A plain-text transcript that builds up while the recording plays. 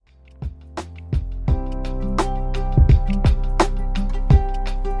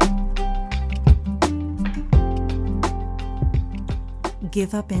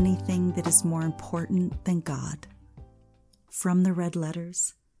give up anything that is more important than God. From the red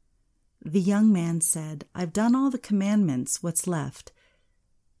letters, the young man said, "I've done all the commandments. What's left?"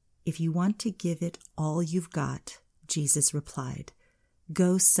 "If you want to give it all you've got," Jesus replied,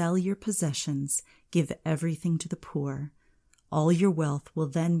 "go sell your possessions, give everything to the poor. All your wealth will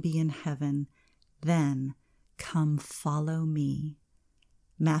then be in heaven. Then come follow me."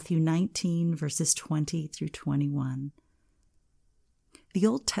 Matthew 19, verses 20 through 21. The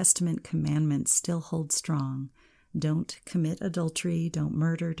Old Testament commandments still hold strong. Don't commit adultery, don't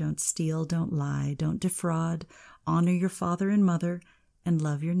murder, don't steal, don't lie, don't defraud, honor your father and mother, and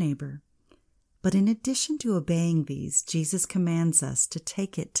love your neighbor. But in addition to obeying these, Jesus commands us to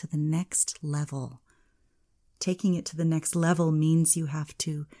take it to the next level. Taking it to the next level means you have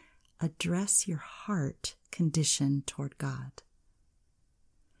to address your heart condition toward God.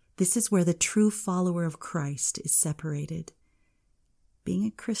 This is where the true follower of Christ is separated. Being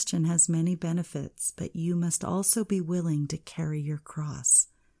a Christian has many benefits, but you must also be willing to carry your cross.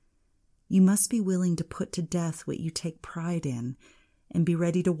 You must be willing to put to death what you take pride in and be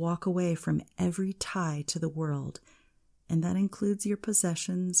ready to walk away from every tie to the world, and that includes your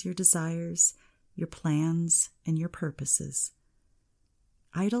possessions, your desires, your plans, and your purposes.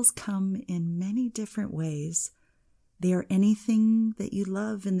 Idols come in many different ways. They are anything that you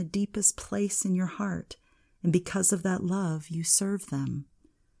love in the deepest place in your heart, and because of that love, you serve them.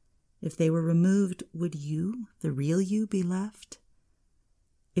 If they were removed, would you, the real you, be left?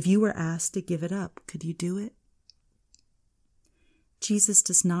 If you were asked to give it up, could you do it? Jesus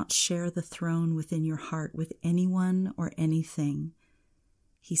does not share the throne within your heart with anyone or anything.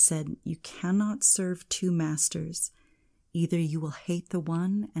 He said, "You cannot serve two masters. Either you will hate the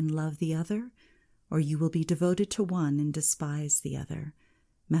one and love the other, or you will be devoted to one and despise the other."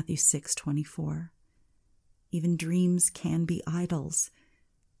 Matthew 6:24. Even dreams can be idols.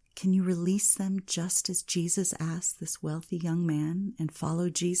 Can you release them just as Jesus asked this wealthy young man and follow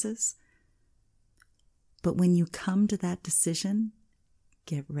Jesus? But when you come to that decision,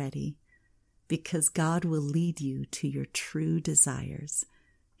 get ready, because God will lead you to your true desires.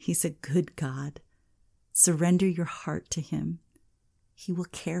 He's a good God. Surrender your heart to Him. He will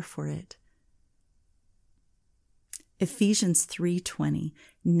care for it. Ephesians 3:20,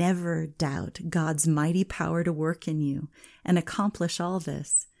 never doubt God's mighty power to work in you and accomplish all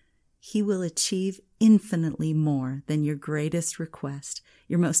this. He will achieve infinitely more than your greatest request,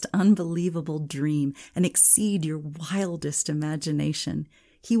 your most unbelievable dream, and exceed your wildest imagination.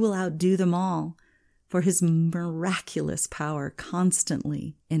 He will outdo them all, for His miraculous power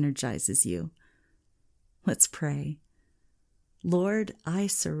constantly energizes you. Let's pray. Lord, I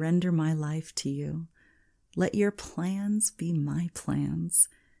surrender my life to you. Let your plans be my plans.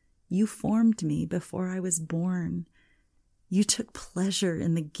 You formed me before I was born. You took pleasure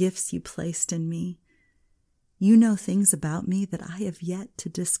in the gifts you placed in me. You know things about me that I have yet to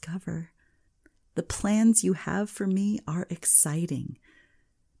discover. The plans you have for me are exciting.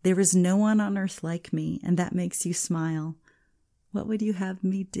 There is no one on earth like me, and that makes you smile. What would you have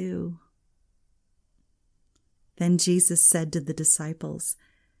me do? Then Jesus said to the disciples,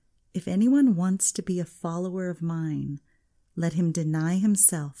 "If anyone wants to be a follower of mine, let him deny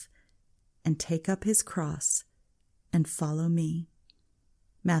himself and take up his cross and follow me."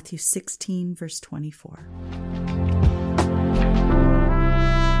 Matthew 16, verse 24.